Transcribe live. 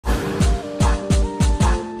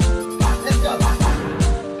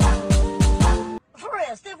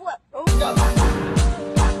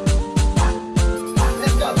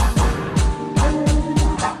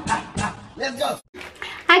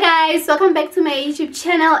welcome back to my YouTube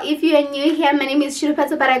channel. If you are new here, my name is Shein,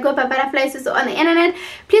 but I go by Butterflies on the internet.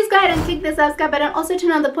 Please go ahead and click the subscribe button. Also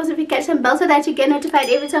turn on the post notification bell so that you get notified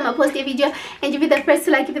every time I post a video, and you'll be the first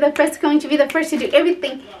to like, you'll be the first to comment, you'll be the first to do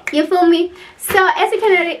everything. You feel me? So as you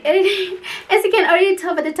can already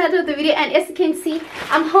tell by the title of the video, and as you can see,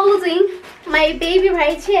 I'm holding my baby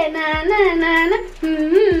right here. Na na na na.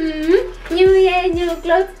 New year, new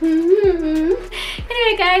clothes.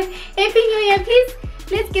 Anyway guys, happy new year. Please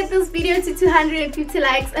let's get this video to 250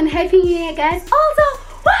 likes, and happy new year guys. Also,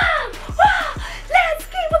 wow, let's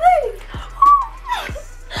keep it.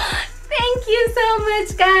 Thank you so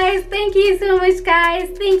much guys, thank you so much guys,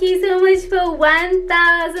 thank you so much for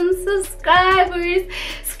 1,000 subscribers.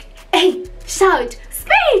 Hey, shout,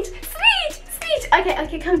 speech.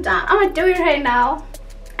 Okay, calm down. I'm gonna do it right now.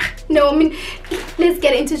 No, I mean, let's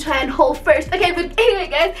get into try and hold first. Okay, but anyway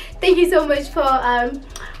guys, thank you so much for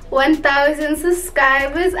 1,000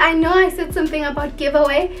 subscribers. I know I said something about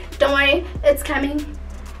giveaway. Don't worry, it's coming.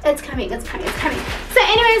 It's coming. So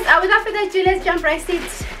anyways, without further ado, let's jump right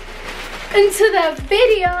into the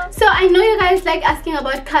video. So I know you guys like asking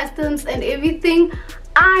about customs and everything.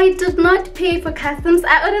 I did not pay for customs.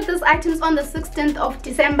 I ordered these items on the 16th of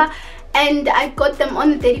December and I got them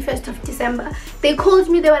on the 31st of December. They called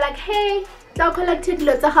me, they were like, hey, I collected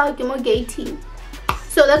lots of gating.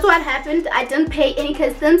 So that's what happened. I didn't pay any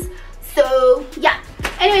customs. So yeah,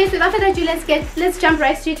 anyways, without further ado, let's jump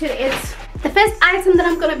right straight to it. The first item that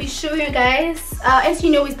I'm gonna be showing you guys, as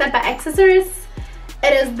you know, we start by accessories.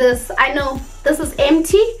 It is this. I know this is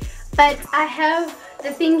empty, but I have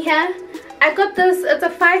the thing here. I got this. It's a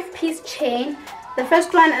 5-piece chain. The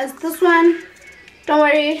first one is this one. Don't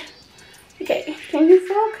worry. Okay, can you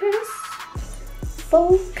focus?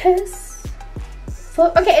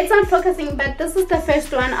 Okay, it's not focusing, but this is the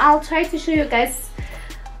first one. I'll try to show you guys.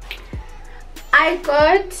 I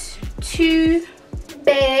got 2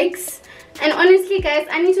 bags. And honestly guys,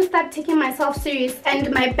 I need to start taking myself serious and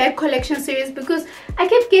my bag collection serious, because I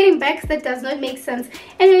kept getting bags that does not make sense.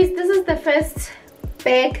 Anyways, this is the first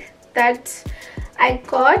bag that I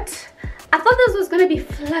got. I thought this was gonna be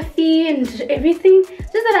fluffy and everything,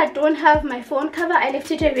 just that I don't have my phone cover. I left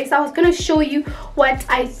it erased. I was gonna show you what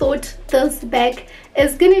I thought this bag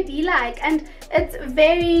is gonna be like, and it's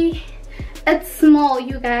small,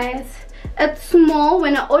 you guys. It's small.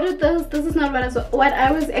 When I ordered this is not what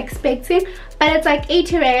I was expecting, but it's like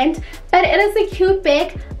 80 rand. But it is a cute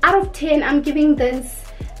bag. Out of 10, I'm giving this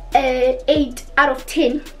 8 out of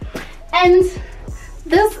 10. And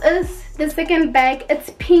this is the second bag.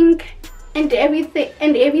 It's pink and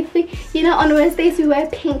everything. You know, on Wednesdays we wear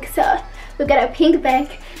pink, so we got a pink bag.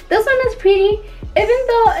 This one is pretty, even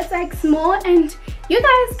though it's like small, and you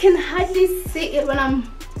guys can hardly see it when I'm.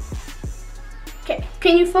 Okay,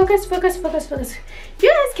 can you focus? You guys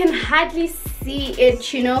can hardly see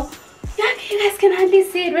it, you know. Yeah, you guys can hardly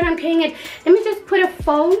see it when I'm carrying it. Let me just put a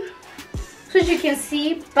phone so that you can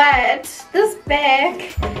see. But this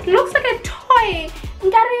bag looks like a toy.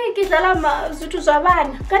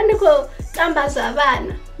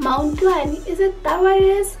 Is it that what it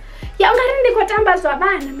is? Yeah,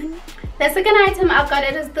 the second item I've got,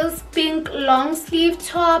 it is this pink long sleeve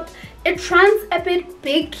top. It runs a bit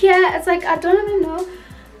big here. It's like, I don't even know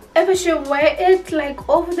if I should wear it like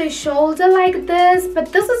over the shoulder like this,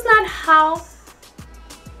 but this is not how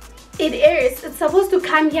it is. It's supposed to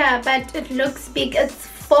come here, but it looks big. It's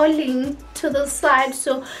falling to the side,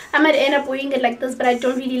 so I might end up wearing it like this, but I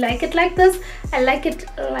don't really like it like this. I like it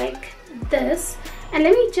like this. And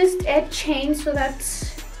let me just add chains so that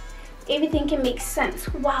everything can make sense.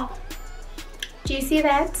 Wow, do you see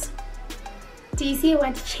that? Do you see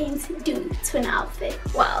what chains do to an outfit?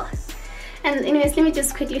 Wow. And anyways, let me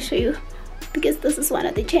just quickly show you, because this is one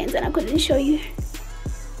of the chains and I couldn't show you.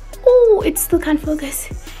 Oh, it still can't focus.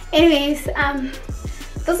 Anyways,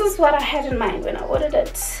 this is what I had in mind when I ordered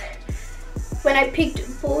it, when I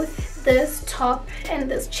picked both this top and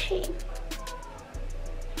this chain.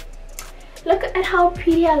 Look at how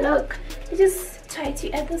pretty I look. I just tried to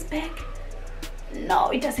add this back. No,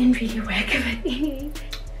 it doesn't really work, but anyways.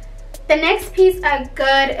 The next piece I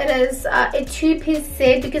got, it is a 2-piece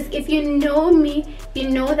set, because if you know me, you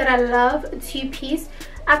know that I love a 2-piece.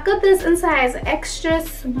 I've got this in size extra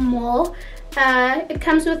small. It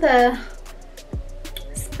comes with a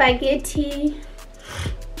spaghetti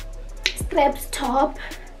straps top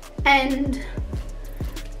and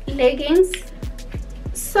leggings.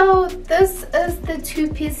 So this is the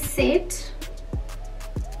 2-piece set.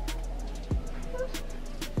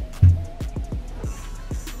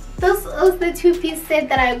 This is the 2-piece set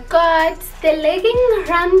that I got. The legging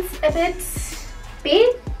runs a bit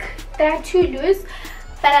big, they're too loose.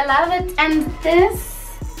 but I love it. And this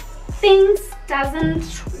things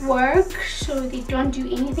doesn't work, so they don't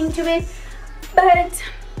do anything to it, but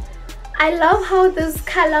I love how this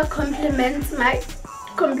color complements my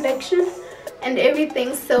complexion and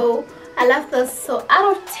everything, so I love this. So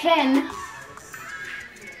out of 10,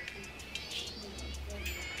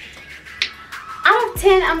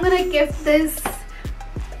 I'm gonna give this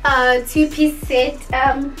two-piece set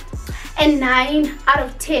a 9 out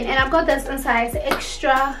of 10, and I got this in size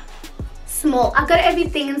extra small. I got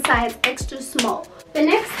everything in size extra small. The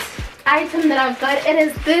next item that I've got, it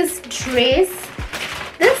is this dress.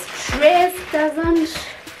 This dress doesn't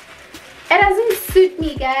suit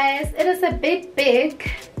me, guys. It is a bit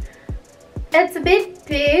big. It's a bit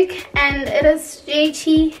big and it is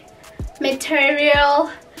stretchy material,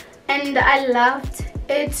 and I loved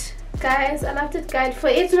it, guys. I loved it, guys, for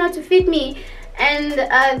it not to fit me. And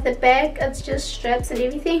the back, it's just straps and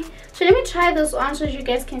everything. So let me try this on so you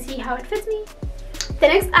guys can see how it fits me. The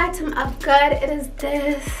next item I've got, it is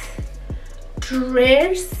this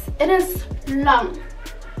dress. It is long.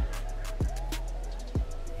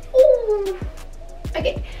 Ooh.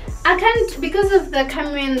 Okay, I can't, because of the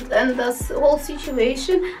camera and this whole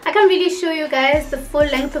situation, I can't really show you guys the full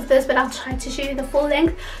length of this, but I'll try to show you the full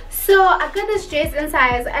length. So I got this dress in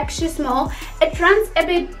size extra small. It runs a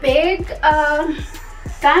bit big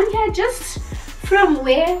down here, just from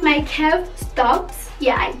where my calf stops.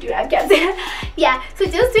 Yeah, I get that. Yeah, so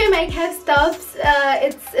just where my calf stops,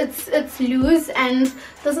 it's loose, and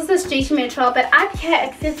this is a stretchy material, but up here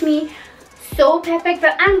it fits me so perfect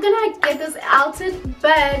that I'm gonna get this altered,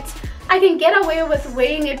 but I can get away with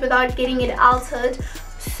wearing it without getting it altered.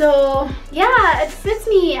 So yeah, it fits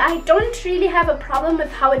me. I don't really have a problem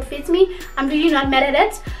with how it fits me. I'm really not mad at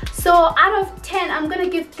it. So out of 10, I'm gonna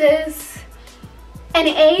give this an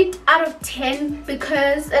 8 out of 10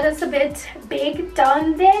 because it is a bit big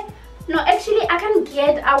down there. No, actually I can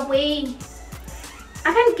get away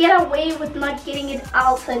with not getting it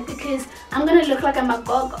altered because I'm gonna look like a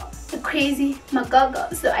magogo, a crazy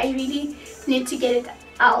magogo. So I really need to get it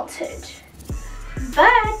altered,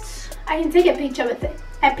 but I can take a picture with it.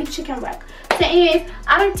 A picture can work. So anyways,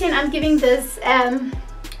 out of 10, I'm giving this an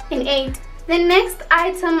 8. The next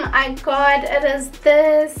item I got, it is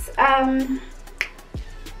this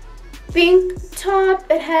pink top.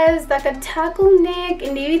 It has like a turtleneck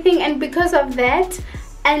and everything, and because of that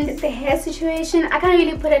and the hair situation, I can't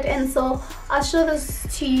really put it in, so I'll show this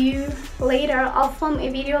to you later. I'll film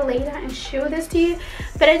a video later and show this to you.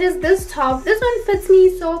 But it is this top. This one fits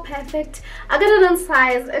me so perfect. I got it in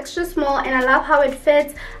size extra small, and I love how it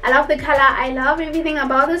fits. I love the color. I love everything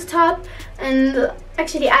about this top, and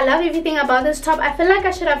actually I love everything about this top. I feel like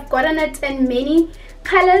I should have gotten it in many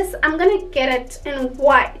colors. I'm gonna get it in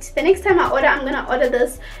white. The next time I order, I'm gonna order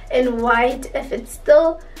this in white if it's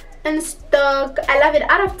still in stock. I love it.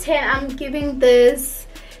 Out of 10, I'm giving this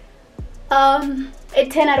a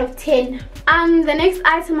 10 out of 10. The next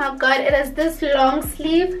item I've got, it is this long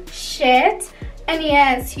sleeve shirt, and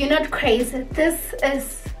yes, you're not crazy, this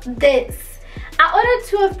is this. I ordered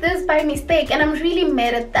 2 of this by mistake, and I'm really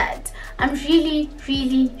mad at that. I'm really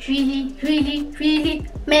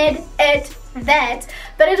mad at that.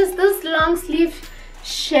 But it is this long sleeve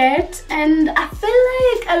shirt, and I feel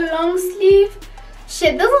like a long sleeve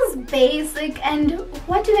shirt, this is basic, and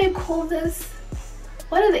what do they call this?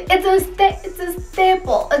 What is it? It's a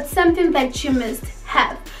staple. It's something that you must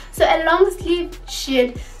have. So a long sleeve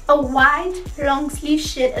shirt, a white long sleeve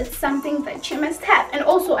shirt, it's something that you must have. And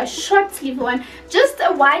also a short sleeve one, just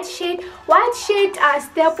a white shirt. White shirt are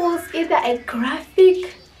staples, either a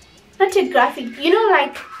graphic, not a graphic, you know,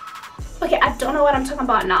 like, okay, I don't know what I'm talking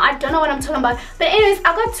about now. I don't know what I'm talking about. But anyways,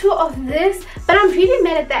 I got 2 of this, but I'm really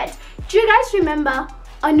mad at that. Do you guys remember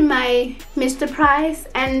on my Mr. Price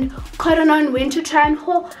and Cotton On Winter Try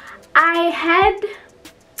haul, I had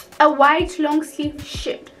a white long sleeve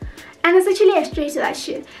shirt, and it's actually a story to that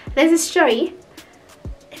shirt. There's a story.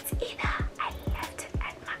 It's either I left it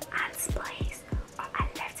at my aunt's place or I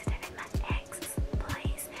left it at my ex's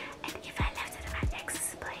place, and if I left it at my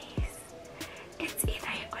ex's place, it's either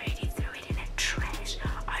he already threw it in a trash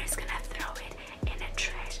or he's gonna throw it in a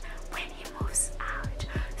trash when he moves out.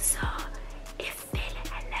 So if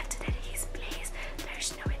I left it at his place,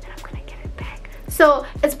 there's no way that I'm gonna get it back. So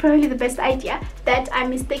it's probably the best idea that I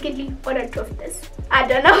mistakenly ordered 2 of this. I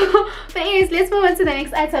don't know. But anyways, let's move on to the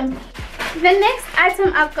next item. The next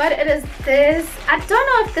item I've got, it is this. I don't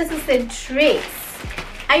know if this is a dress.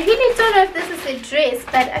 I really don't know if this is a dress,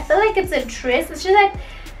 but I feel like it's a dress. It's just that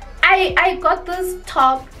I got this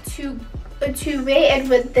top to wear it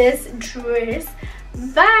with this dress,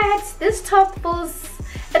 but this top feels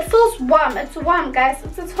it feels warm. It's warm, guys.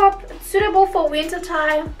 It's a top. It's suitable for winter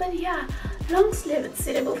time, but yeah, long sleeve, it's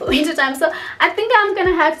suitable for winter time. So I think I'm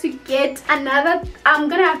gonna have to get another, I'm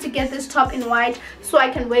gonna have to get this top in white so I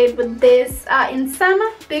can wear it with this in summer,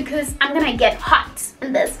 because I'm gonna get hot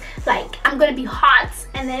in this. Like, I'm gonna be hot,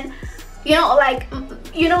 and then, you know, like,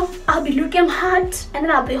 you know, I'll be looking hot, and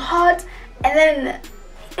then I'll be hot, and then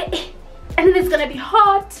it's gonna be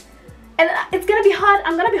hot, and it's gonna be hot.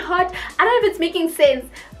 I'm gonna be hot. I don't know if it's making sense,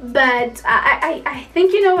 but I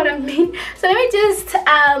think you know what I mean. So let me just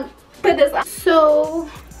put this on. So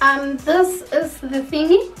this is the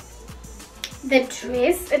thingy, the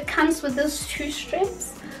dress. It comes with those 2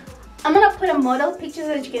 straps. I'm gonna put a model picture so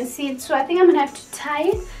that you can see it. So I think I'm gonna have to tie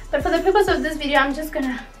it, but for the purpose of this video, I'm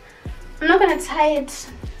not gonna tie it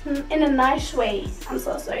in a nice way. I'm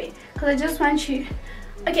so sorry, because I just want you,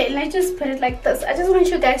 okay, let's just put it like this. I just want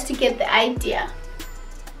you guys to get the idea.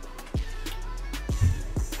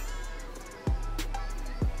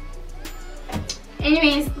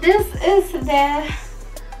 Anyways, this is the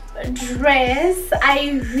dress.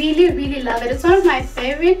 I really love it. It's one of my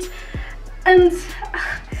favorite, and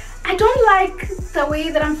I don't like the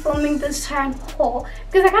way that I'm filming this time haul,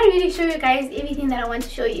 because I can't really show you guys everything that I want to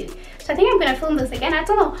show you. So I think I'm gonna film this again. I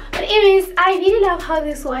don't know, but anyways, I really love how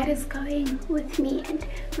this white is going with me and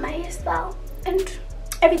my hairstyle and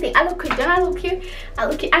everything. I look cute. Don't I look cute? I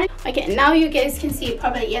look cute. Okay, now you guys can see it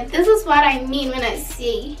properly. Yeah, this is what I mean when I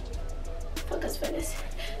say focus.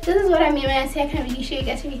 This is what I mean when I say I can't really show you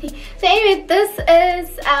guys everything. So anyway, this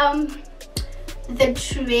is the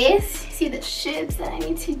dress. See the shapes that I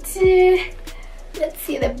need to do. Let's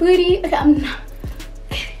see the booty. Okay,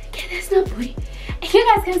 okay, there's no booty.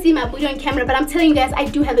 You guys can see my booty on camera, but I'm telling you guys, I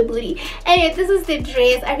do have a booty. Anyway, this is the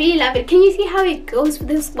dress. I really love it. Can you see how it goes with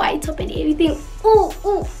this white top and everything?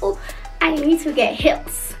 Oh, I need to get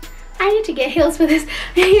heels. I need to get heels for this.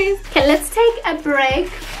 Okay, let's take a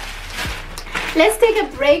break. Let's take a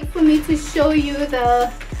break for me to show you the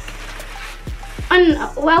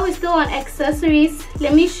while we're still on accessories.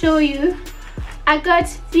 Let me show you. I got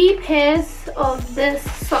 3 pairs of this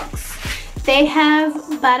socks. They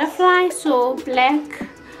have butterfly, so black,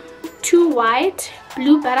 2 white,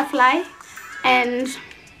 blue butterfly, and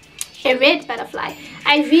a red butterfly.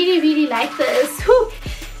 I really like this. Whew.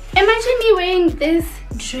 Imagine me wearing this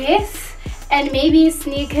dress and maybe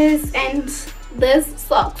sneakers and this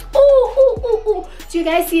socks. Oh, do you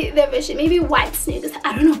guys see the vision? Maybe white sneakers,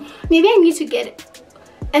 I don't know. Maybe I need to get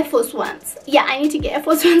Air Force Ones. Yeah, I need to get Air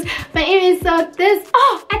Force Ones. But anyway, so this,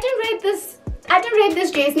 oh, I didn't rate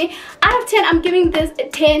this dress. Out of 10, I'm giving this a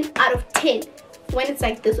 10 out of 10 when it's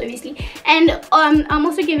like this, obviously. And I'm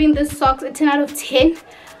also giving this socks a 10 out of 10.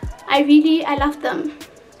 I love them.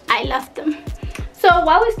 I love them. So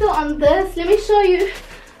while we're still on this, let me show you.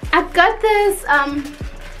 I've got this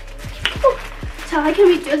so how can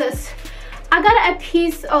we do this? I got a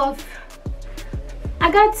piece of,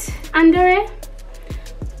 I got underwear.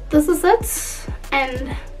 This is it,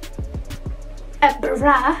 and a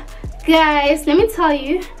bra. Guys, let me tell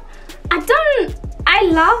you, I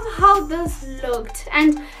love how this looked,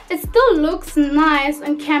 and it still looks nice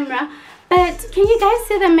on camera, but can you guys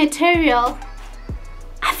see the material?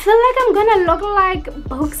 I feel like I'm gonna look like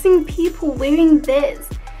boxing people wearing this.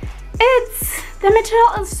 The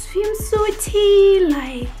material is swimsuity.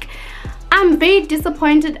 Like, I'm very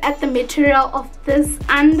disappointed at the material of this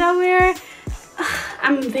underwear.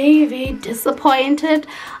 I'm very disappointed,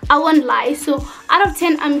 I won't lie. So out of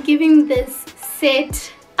 10, I'm giving this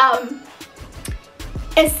set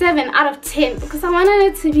a 7 out of 10, because I wanted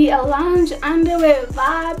it to be a lounge underwear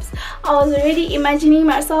vibes. I was already imagining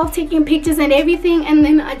myself taking pictures and everything, and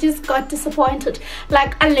then I just got disappointed.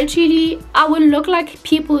 Like, I would look like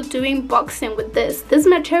people doing boxing with this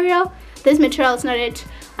material is not it.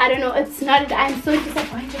 I don't know, it's not it. I'm so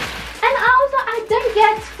disappointed. And I didn't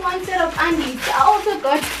get 1 set of undies. I also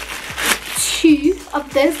got 2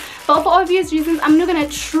 of this, but for obvious reasons, I'm not gonna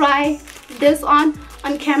try this on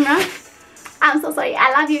camera. I'm so sorry.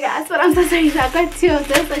 I love you guys, but I'm so sorry. So I got 2 of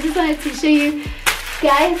this. I just wanted to show you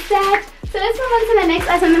guys that. So let's move on to the next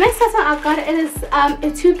item. The next item I got is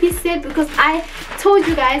a 2-piece set, because I told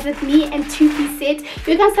you guys that me and 2-piece set,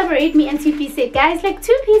 you can separate me and 2-piece set, guys. Like,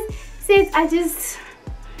 2-piece sets,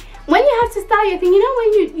 when you have to style your thing, you know,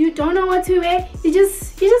 when you don't know what to wear, you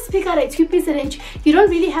just pick out a 2-piece set, and you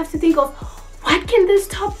don't really have to think of, what can this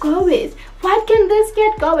top go with? What can this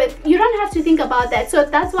skirt go with? You don't have to think about that. So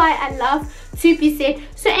that's why I love 2-piece set.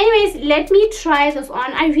 So anyways, let me try this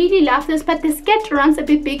on. I really love this, but the skirt runs a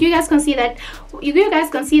bit big. You guys can see that. You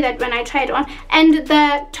guys can see that when I try it on, and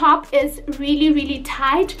the top is really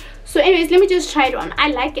tight. So anyways, let me just try it on.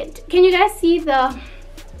 I like it. Can you guys see the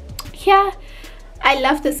here. I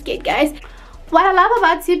love this kit, guys. What I love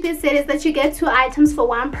about subbies is that you get 2 items for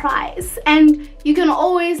 1 price, and you can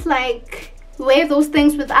always like wear those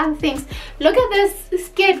things with other things. Look at this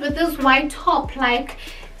skirt with this white top. Like,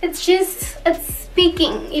 it's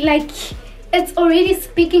speaking, like it's already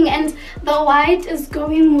speaking, and the white is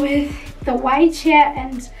going with the white chair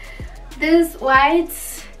and this white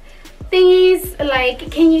thingies.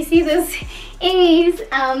 Like, can you see this? Anyways,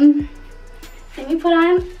 let me put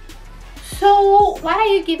on. So why are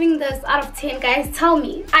you giving this out of 10, guys? Tell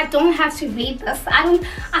me. I don't have to rate this.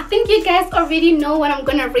 I think you guys already know what I'm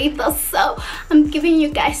gonna rate this, so I'm giving you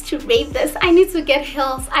guys to rate this. I need to get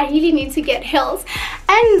heels. I really need to get heels.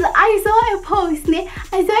 And I saw a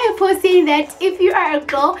post saying that if you are a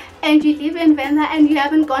girl and you live in Venda and you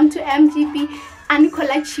haven't gone to MGB and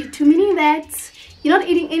collect you, to meaning that you're not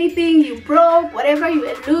eating anything, you broke, whatever,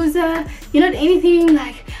 you're a loser, you're not anything,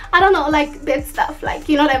 like, I don't know, like that stuff. Like,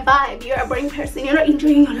 you're not a vibe, you're a boring person, you're not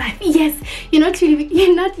enjoying your life. Yes, you're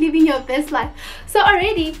not living your best life. So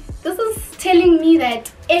already this is telling me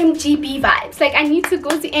that MGB vibes. Like, I need to go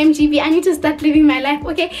to MGB, I need to start living my life.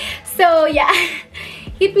 Okay, so yeah,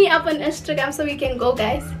 hit me up on Instagram so we can go,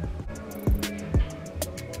 guys.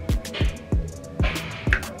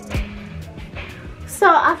 So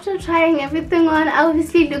after trying everything on, I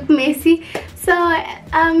obviously look messy. So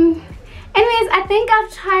anyways, I think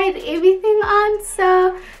I've tried everything on,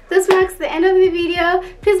 so this marks the end of the video.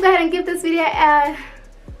 Please go ahead and give this video a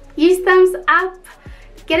huge thumbs up,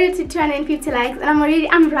 get it to 250 likes. And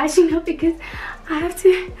I'm rushing up because I have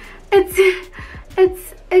to, it's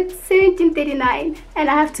 17:39 and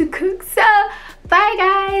I have to cook. So bye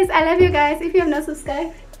guys, I love you guys. If you have not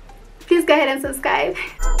subscribed, please go ahead and subscribe.